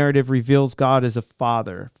Genesis narrative reveals God as a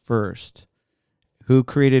father first, who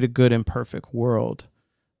created a good and perfect world.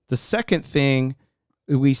 The second thing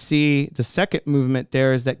we see, the second movement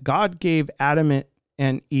there, is that God gave Adam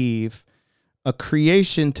and Eve a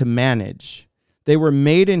creation to manage. They were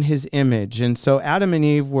made in his image. And so Adam and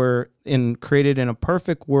Eve were created in a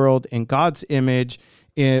perfect world in God's image,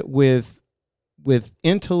 with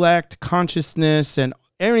intellect, consciousness, and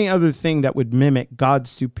any other thing that would mimic God's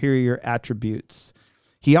superior attributes.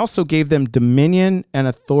 He also gave them dominion and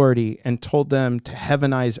authority and told them to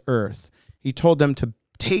heavenize earth. He told them to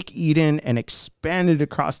take Eden and expand it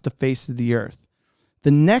across the face of the earth.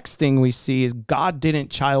 The next thing we see is God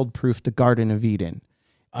didn't childproof the Garden of Eden.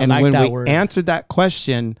 And like when that we word. answered that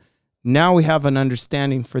question, now we have an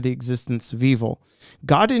understanding for the existence of evil.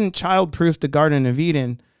 God didn't childproof the Garden of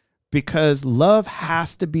Eden because love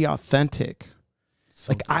has to be authentic.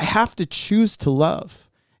 Like, I have to choose to love.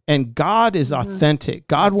 And God is authentic.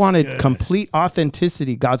 God wanted complete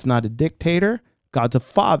authenticity. God's not a dictator. God's a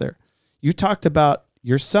father. You talked about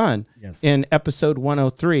your son in episode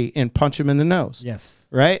 103 in Punch Him in the Nose. Yes.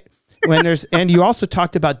 Right? And you also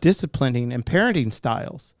talked about disciplining and parenting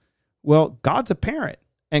styles. Well, God's a parent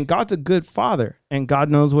and God's a good father and God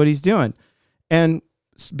knows what he's doing. And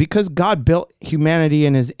because God built humanity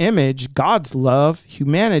in his image, God's love,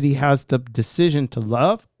 humanity has the decision to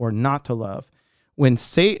love or not to love. When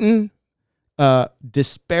Satan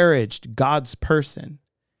disparaged God's person,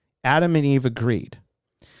 Adam and Eve agreed.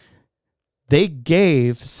 They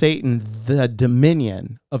gave Satan the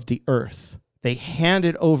dominion of the earth. They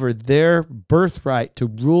handed over their birthright to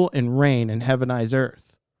rule and reign and heavenize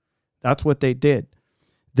earth. That's what they did.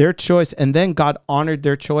 Their choice. And then God honored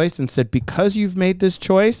their choice and said, because you've made this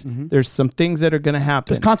choice, there's some things that are going to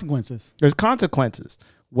happen. There's consequences. There's consequences.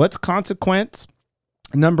 What's consequence?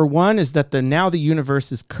 Number one is that now the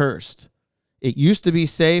universe is cursed. It used to be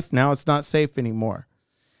safe. Now it's not safe anymore.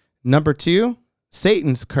 Number two,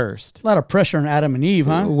 Satan's cursed. A lot of pressure on Adam and Eve,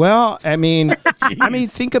 huh? Well, I mean,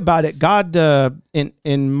 think about it. God,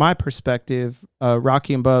 in my perspective,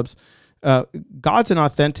 Rocky and Bubs, God's an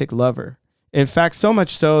authentic lover. In fact, so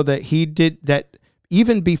much so that he did that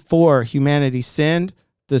even before humanity sinned,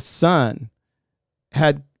 the Son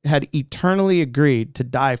had eternally agreed to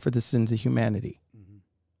die for the sins of humanity.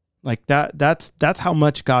 Like that's how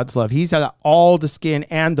much God's love. He's had all the skin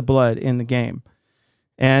and the blood in the game.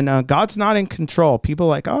 And God's not in control. People are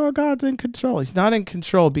like, oh, God's in control. He's not in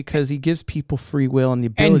control because he gives people free will and the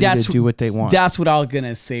ability to do what they want. That's what I was going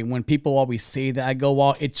to say. When people always say that, I go,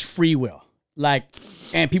 well, it's free will. Like,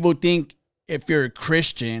 and people think if you're a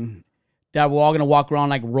Christian, that we're all going to walk around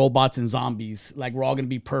like robots and zombies. Like, we're all going to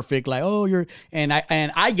be perfect. Like, oh, and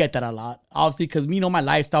I get that a lot, obviously, because, my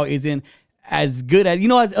lifestyle isn't as good as,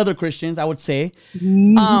 as other Christians, I would say.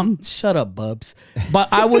 Shut up, Bubs. But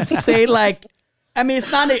I would say, like,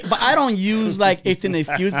 it's not, but I don't use like it's an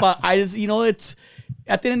excuse, but I just, it's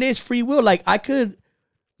at the end of the day, it's free will. Like, I could,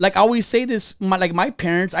 like, I always say this, my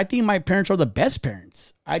parents, I think my parents are the best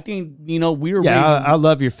parents. I think, we were raised. I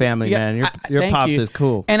love your family, man. Your pops is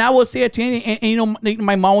cool. And I will say it to you, and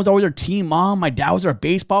my mom was always our team mom. My dad was our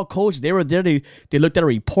baseball coach. They were there. They looked at our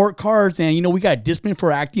report cards, and, we got disciplined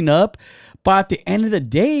for acting up. But at the end of the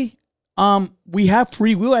day, we have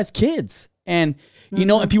free will as kids. And,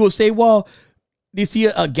 and people say, well, they see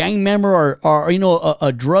a gang member or a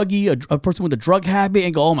druggie, a person with a drug habit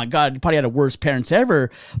and go, oh my God, you probably had the worst parents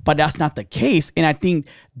ever. But that's not the case. And I think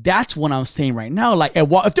that's what I'm saying right now. Like,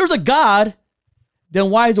 if there's a God, then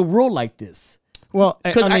why is the world like this? Well,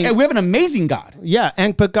 because we have an amazing God.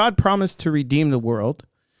 Yeah, but God promised to redeem the world.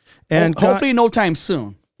 And hopefully no time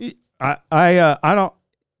soon. I don't.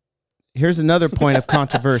 Here's another point of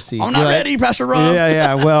controversy. I'm not ready, Pastor Rob.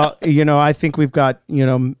 Yeah. Well, I think we've got,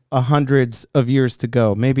 hundreds of years to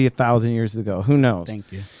go, maybe 1,000 years to go. Who knows?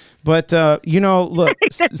 Thank you. But, look,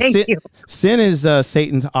 sin is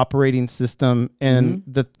Satan's operating system, and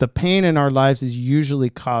the pain in our lives is usually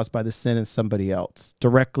caused by the sin in somebody else,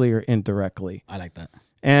 directly or indirectly. I like that.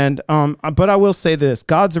 And, but I will say this,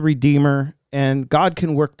 God's a redeemer, and God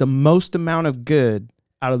can work the most amount of good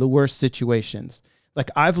out of the worst situations. Like,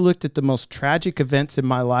 I've looked at the most tragic events in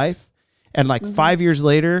my life, and 5 years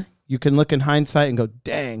later, you can look in hindsight and go,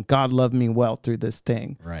 dang, God loved me well through this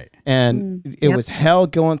thing. Right. And it was hell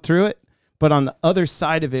going through it. But on the other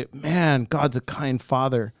side of it, man, God's a kind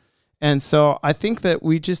father. And so I think that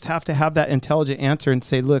we just have to have that intelligent answer and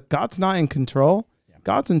say, look, God's not in control. Yeah.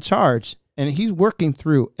 God's in charge, and he's working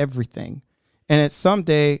through everything. And at some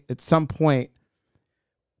point,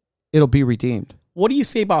 it'll be redeemed. What do you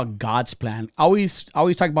say about God's plan? I always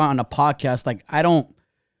talk about on a podcast, like,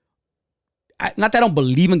 not that I don't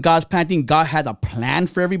believe in God's plan. I think God had a plan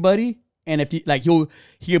for everybody. And if you like,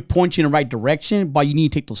 he'll point you in the right direction, but you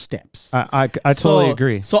need to take those steps. I totally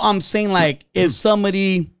agree. So I'm saying, like, if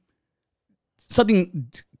somebody something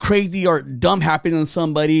crazy or dumb happens to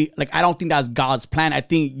somebody, like I don't think that's God's plan. I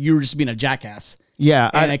think you're just being a jackass. Yeah,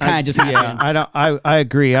 And it kinda just happened. I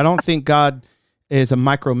agree. I don't think God is a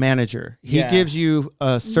micromanager. He Yeah. gives you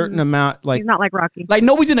a certain amount, like He's not like Rocky. Like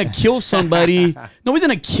nobody's gonna kill somebody. Nobody's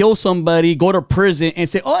gonna kill somebody, go to prison, and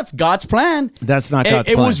say, "Oh, it's God's plan." that's not It, God's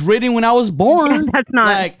it plan. was written when I was born. Yeah, that's not-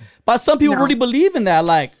 Like, but some people No. really believe in that.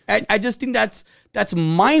 Like, I just think that's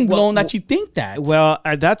mind blowing that you think that. Well,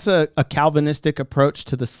 that's a Calvinistic approach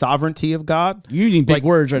to the sovereignty of God. you're using big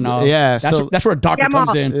words right now. yeah, that's so- that's where a doctor Yeah, comes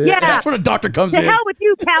Mom. in. Yeah. That's where a doctor comes To in. hell with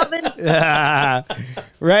you, Calvin.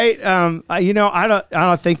 Right? I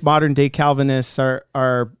don't think modern day Calvinists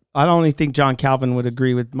are. I don't even think John Calvin would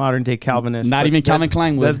agree with modern day Calvinists. Not but even Calvin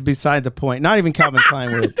Klein would. That's beside the point. Not even Calvin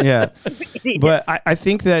Klein would. Yeah. But I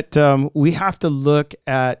think that we have to look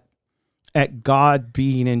at God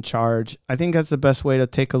being in charge. I think that's the best way to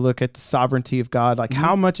take a look at the sovereignty of God. Like,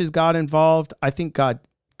 how much is God involved? I think God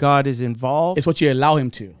is involved. It's what you allow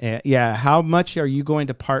him to. Yeah. How much are you going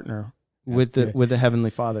to partner with good. the Heavenly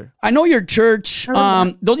Father? I know your church.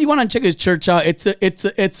 Don't you want to check his church out?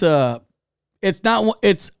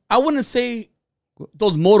 I wouldn't say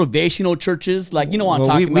those motivational churches, like, you know what I'm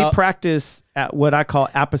talking we about. practice at what I call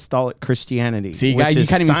apostolic Christianity. See, which guys, you is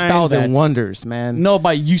can't even spell signs and that. wonders, man. No,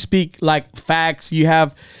 but you speak like facts. You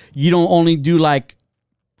don't only do like,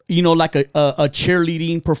 like a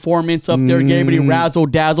cheerleading performance up there, get everybody razzle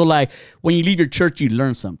dazzle. Like when you leave your church, you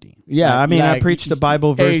learn something. Yeah, I mean, I preach the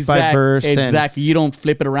Bible verse by verse. Exactly. You don't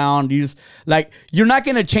flip it around. You just you're not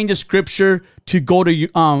gonna change the scripture to go to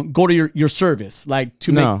your service, like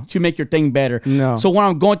to make your thing better. No. So when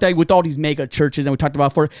I'm going with all these mega churches, and we talked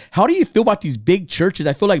about how do you feel about these big churches?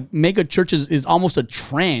 I feel like mega churches is almost a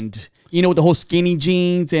trend. With the whole skinny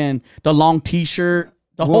jeans and the long T-shirt,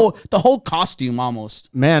 the whole costume almost.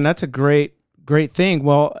 Man, that's a great thing.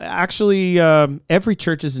 Well, actually, every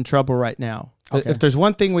church is in trouble right now. Okay. If there's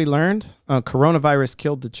one thing we learned, coronavirus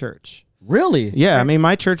killed the church. Really? Yeah, I mean,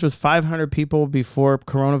 my church was 500 people before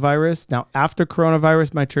coronavirus. Now, after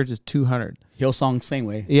coronavirus, my church is 200. Hillsong, same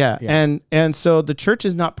way. Yeah. And so the church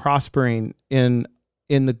is not prospering in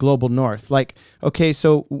the global north. Like, okay,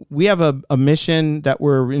 so we have a mission that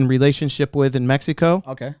we're in relationship with in Mexico.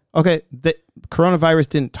 Okay. The coronavirus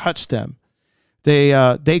didn't touch them.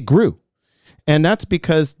 They grew. And that's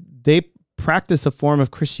because they practice a form of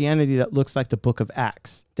Christianity that looks like the book of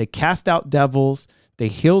Acts. They cast out devils, they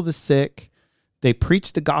heal the sick, they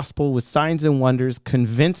preach the gospel with signs and wonders,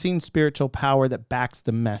 convincing spiritual power that backs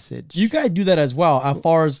the message. You guys do that as well, as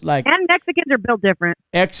far as like And Mexicans are built different.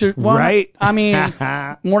 Right? I mean,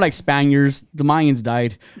 more like Spaniards. The Mayans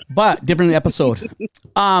died, but different episode.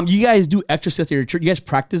 You guys do exorcism at your church. You guys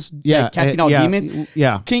practice casting out demons.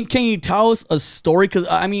 Yeah. Can you tell us a story? Because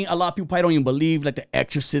I mean, a lot of people probably don't even believe like the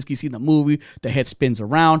exorcist. You see the movie, the head spins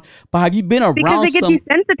around. But have you been around Because they get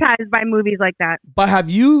desensitized by movies like that. But have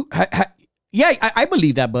you? Yeah, I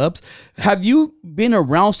believe that, Bubs. Have you been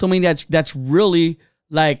around somebody that's really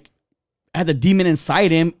like had the demon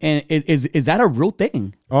inside him, and is that a real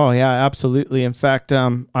thing? Oh yeah, absolutely. In fact,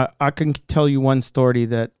 I can tell you one story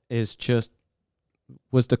that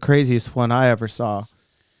was the craziest one I ever saw.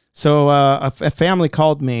 So a family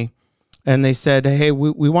called me, and they said, "Hey,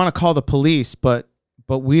 we want to call the police, but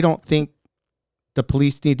we don't think the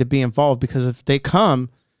police need to be involved because if they come,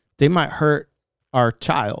 they might hurt our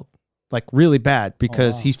child like really bad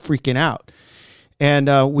because he's freaking out, and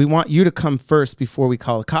we want you to come first before we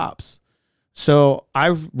call the cops." So I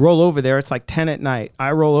roll over there. It's like 10 at night.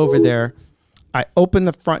 I roll over there. I open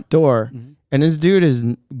the front door, and this dude is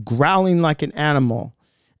growling like an animal.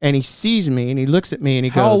 And he sees me, and he looks at me, and he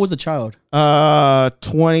goes... How old was the child?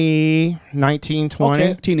 19, 20.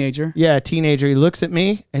 Okay, teenager. Yeah, teenager. He looks at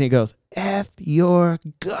me, and he goes, F your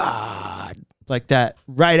God. Like that,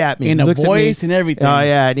 right at me. In He a looks at me. voice and everything. Oh,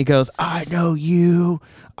 yeah. And he goes, I know you.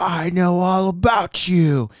 I know all about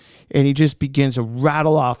you. And he just begins to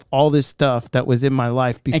rattle off all this stuff that was in my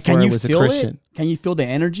life before I was a Christian. Can you feel the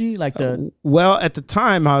energy? Like the Well, at the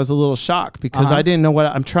time, I was a little shocked because I didn't know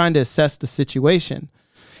I'm trying to assess the situation.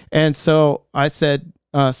 And so I said,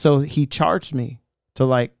 so he charged me to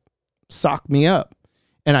like sock me up.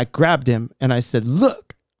 And I grabbed him and I said,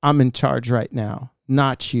 look, I'm in charge right now,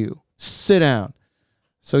 not you. Sit down.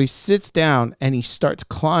 So he sits down and he starts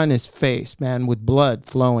clawing his face, man, with blood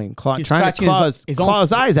flowing, trying to claw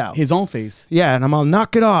his eyes out. His own face. Yeah, and I'm all,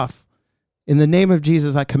 knock it off. In the name of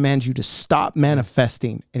Jesus, I command you to stop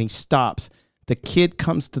manifesting. And he stops. The kid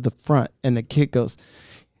comes to the front and the kid goes,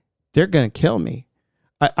 they're going to kill me.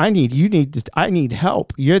 I need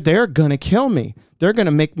help. They're going to kill me. They're going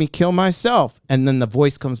to make me kill myself. And then the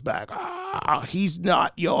voice comes back. Ah. he's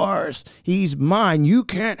not yours. He's mine. You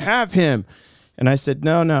can't have him. And I said,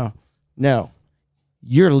 no,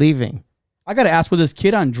 you're leaving. I got to ask, was this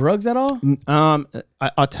kid on drugs at all?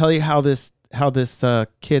 I'll tell you how this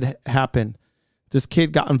kid happened. This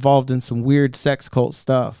kid got involved in some weird sex cult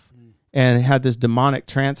stuff and had this demonic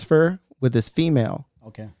transfer with this female.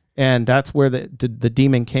 Okay. And that's where the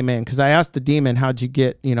demon came in. Because I asked the demon, how did you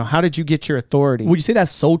get your authority? Would you say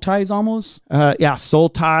that's soul ties almost? Yeah, soul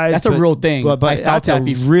ties. That's a real thing. But I felt that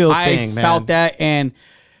a real thing, I man. felt that, and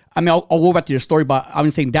I mean, I'll go back to your story, but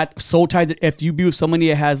I'm saying that soul ties. If you be with somebody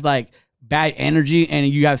that has like bad energy and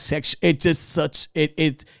you have sex, it just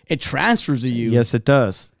it transfers to you. Yes, it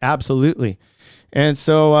does. Absolutely. And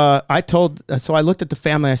so I looked at the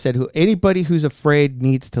family. I said, anybody who's afraid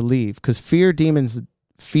needs to leave, because fear demons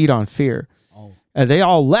feed on fear. Oh. And they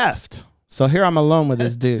all left. So here I'm alone with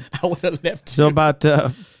this dude. I would have left too. So about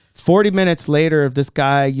 40 minutes later of this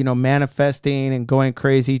guy, manifesting and going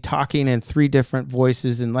crazy, talking in 3 different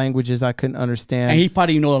voices and languages I couldn't understand. And he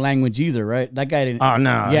probably didn't know the language either, right? That guy didn't. Oh,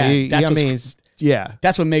 no. Yeah.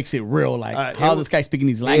 That's what makes it real. Like, how this guy speaking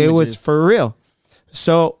these languages. It was for real.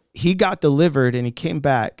 So he got delivered and he came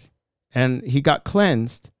back and he got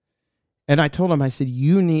cleansed. And I told him, I said,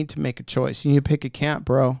 you need to make a choice. You need to pick a camp,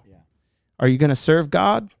 bro. Yeah. Are you going to serve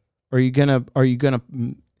God? Or are you going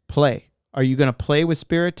to play? Are you going to play with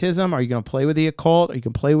spiritism? Are you going to play with the occult? Are you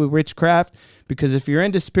going to play with witchcraft? Because if you're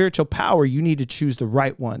into spiritual power, you need to choose the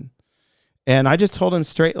right one. And I just told him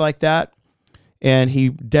straight like that. And he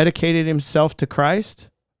dedicated himself to Christ.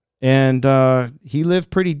 And he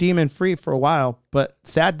lived pretty demon free for a while. But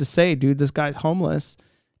sad to say, dude, this guy's homeless,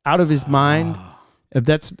 out of his mind.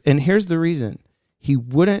 And here's the reason. He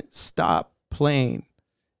wouldn't stop playing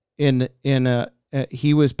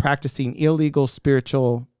he was practicing illegal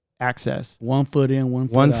spiritual access. 1 foot in, 1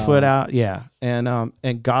 foot out. 1 foot out, yeah.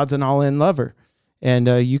 And God's an all-in lover. And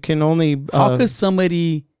you can only how could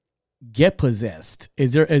somebody get possessed?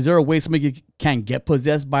 Is there a way somebody can get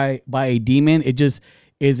possessed by a demon? Does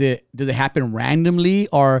it happen randomly,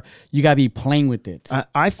 or you gotta be playing with it?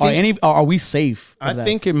 I think are we safe? I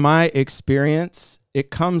think in my experience, it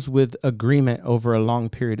comes with agreement over a long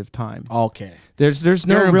period of time. Okay. There's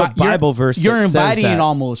no real Bible verse that you're inviting says that. it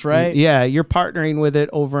almost, right? Yeah, you're partnering with it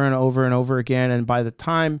over and over and over again, and by the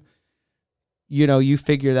time you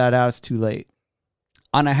figure that out, it's too late.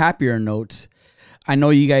 On a happier note, I know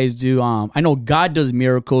you guys do. I know God does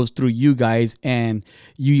miracles through you guys, and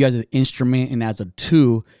you guys as an instrument and as a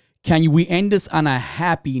tool. We end this on a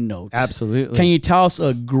happy note? Absolutely. Can you tell us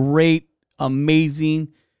a great,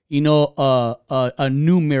 amazing, a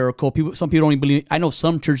new miracle? Some people don't even believe. I know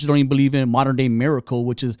some churches don't even believe in modern day miracle,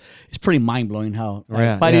 which is pretty mind blowing.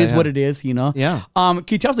 But it is what it is. Yeah. Can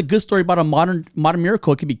you tell us a good story about a modern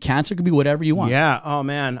miracle? It could be cancer. It could be whatever you want. Yeah. Oh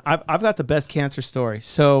man, I've got the best cancer story.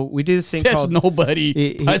 So we do this thing called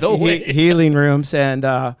nobody. By the way, healing rooms, and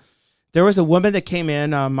there was a woman that came in.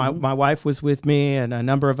 My wife was with me, and a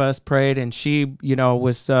number of us prayed, and she,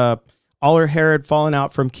 was. All her hair had fallen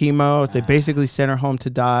out from chemo. They basically sent her home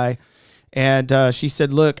to die. And she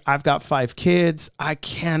said, look, I've got 5 kids. I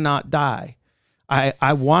cannot die.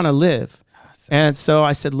 I want to live. And so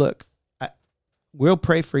I said, look, we'll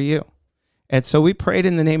pray for you. And so we prayed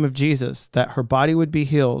in the name of Jesus that her body would be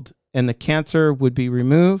healed and the cancer would be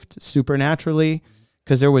removed supernaturally,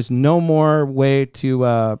 because there was no more way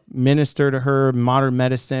to minister to her, modern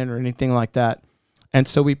medicine or anything like that. And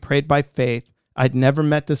so we prayed by faith. I'd never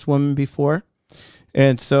met this woman before.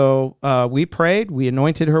 And so we prayed, we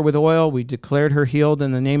anointed her with oil, we declared her healed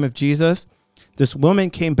in the name of Jesus. This woman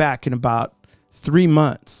came back in about 3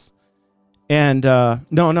 months. And no,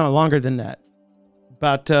 longer than that.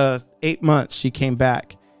 About 8 months she came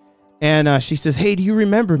back. And she says, hey, do you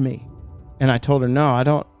remember me? And I told her, no, I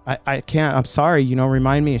don't. I can't. I'm sorry,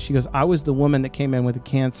 remind me. And she goes, I was the woman that came in with the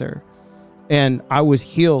cancer. And I was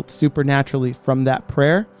healed supernaturally from that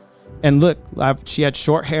prayer. And look, she had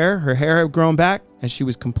short hair. Her hair had grown back, and she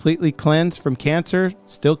was completely cleansed from cancer,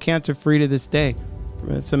 still cancer-free to this day.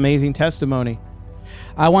 It's amazing testimony.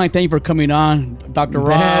 I want to thank you for coming on, Dr.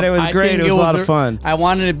 Rob. Man, it was great. It was a lot of fun. I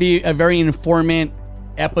wanted to be a very informative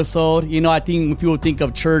episode. I think when people think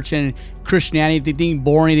of church and Christianity, they think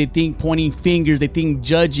boring, they think pointing fingers, they think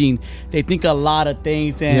judging, they think a lot of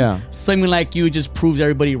things. And something like you just proves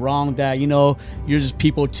everybody wrong that, you're just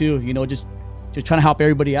people too, just trying to help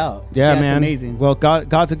everybody out. Yeah, man. It's amazing. Well,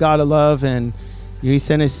 God's a God of love, and He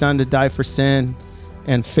sent His Son to die for sin,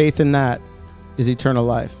 and faith in that is eternal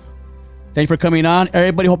life. Thanks for coming on.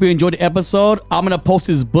 Everybody, hope you enjoyed the episode. I'm going to post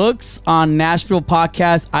his books on Nashville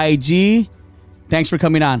Podcast IG. Thanks for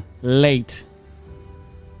coming on. Late.